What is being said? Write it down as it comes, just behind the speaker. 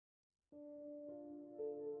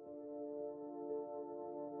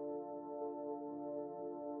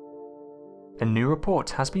A new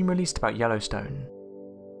report has been released about Yellowstone.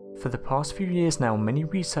 For the past few years now, many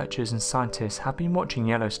researchers and scientists have been watching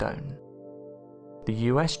Yellowstone. The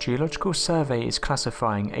US Geological Survey is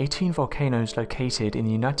classifying 18 volcanoes located in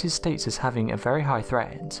the United States as having a very high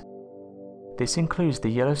threat. This includes the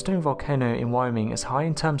Yellowstone volcano in Wyoming as high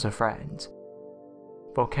in terms of threat.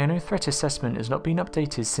 Volcano threat assessment has not been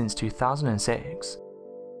updated since 2006.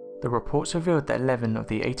 The reports revealed that 11 of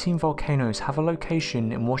the 18 volcanoes have a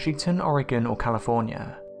location in Washington, Oregon or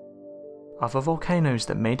California. Other volcanoes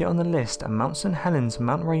that made it on the list are Mount St. Helens,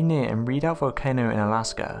 Mount Rainier and Redoubt Volcano in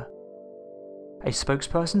Alaska. A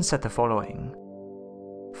spokesperson said the following: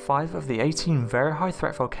 5 of the 18 very high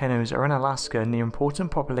threat volcanoes are in Alaska near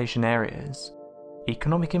important population areas,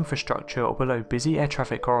 economic infrastructure or below busy air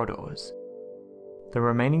traffic corridors. The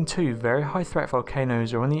remaining 2 very high threat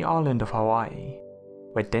volcanoes are on the island of Hawaii,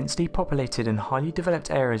 where densely populated and highly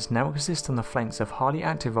developed areas now exist on the flanks of highly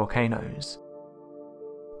active volcanoes.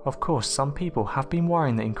 Of course, some people have been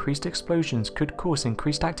worrying that increased explosions could cause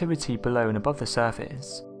increased activity below and above the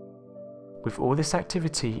surface. With all this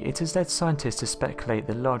activity, it has led scientists to speculate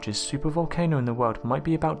the largest supervolcano in the world might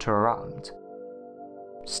be about to erupt.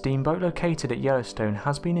 Steamboat, located at Yellowstone,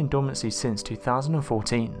 has been in dormancy since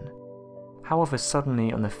 2014. However,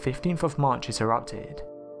 suddenly on the 15th of March it erupted.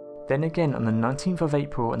 Then again on the 19th of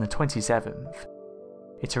April and the 27th.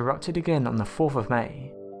 It erupted again on the 4th of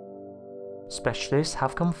May. Specialists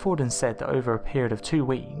have come forward and said that over a period of 2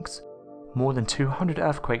 weeks, more than 200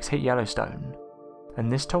 earthquakes hit Yellowstone, and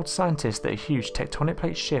this told scientists that a huge tectonic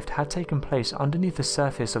plate shift had taken place underneath the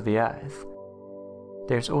surface of the Earth.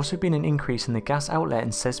 There has also been an increase in the gas outlet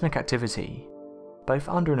and seismic activity, both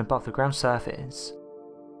under and above the ground surface.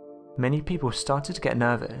 Many people started to get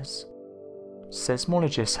nervous.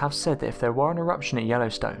 Seismologists have said that if there were an eruption at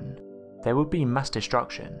Yellowstone, there would be mass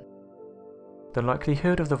destruction. The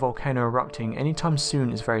likelihood of the volcano erupting anytime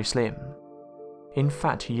soon is very slim. In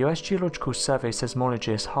fact, US Geological Survey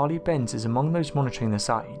seismologist Harley Benz is among those monitoring the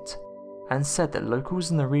site, and said that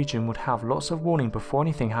locals in the region would have lots of warning before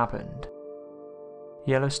anything happened.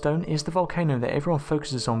 Yellowstone is the volcano that everyone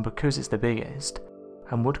focuses on because it's the biggest,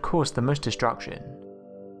 and would cause the most destruction.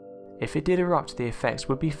 If it did erupt, the effects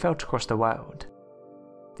would be felt across the world.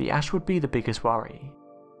 The ash would be the biggest worry.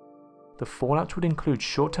 The fallout would include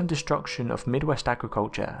short-term destruction of Midwest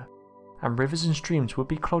agriculture, and rivers and streams would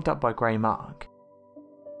be clogged up by grey muck.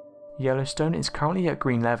 Yellowstone is currently at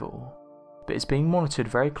green level, but is being monitored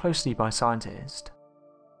very closely by scientists.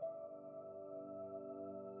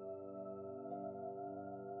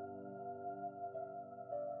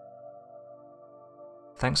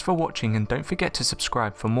 Thanks for watching, and don't forget to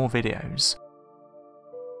subscribe for more videos.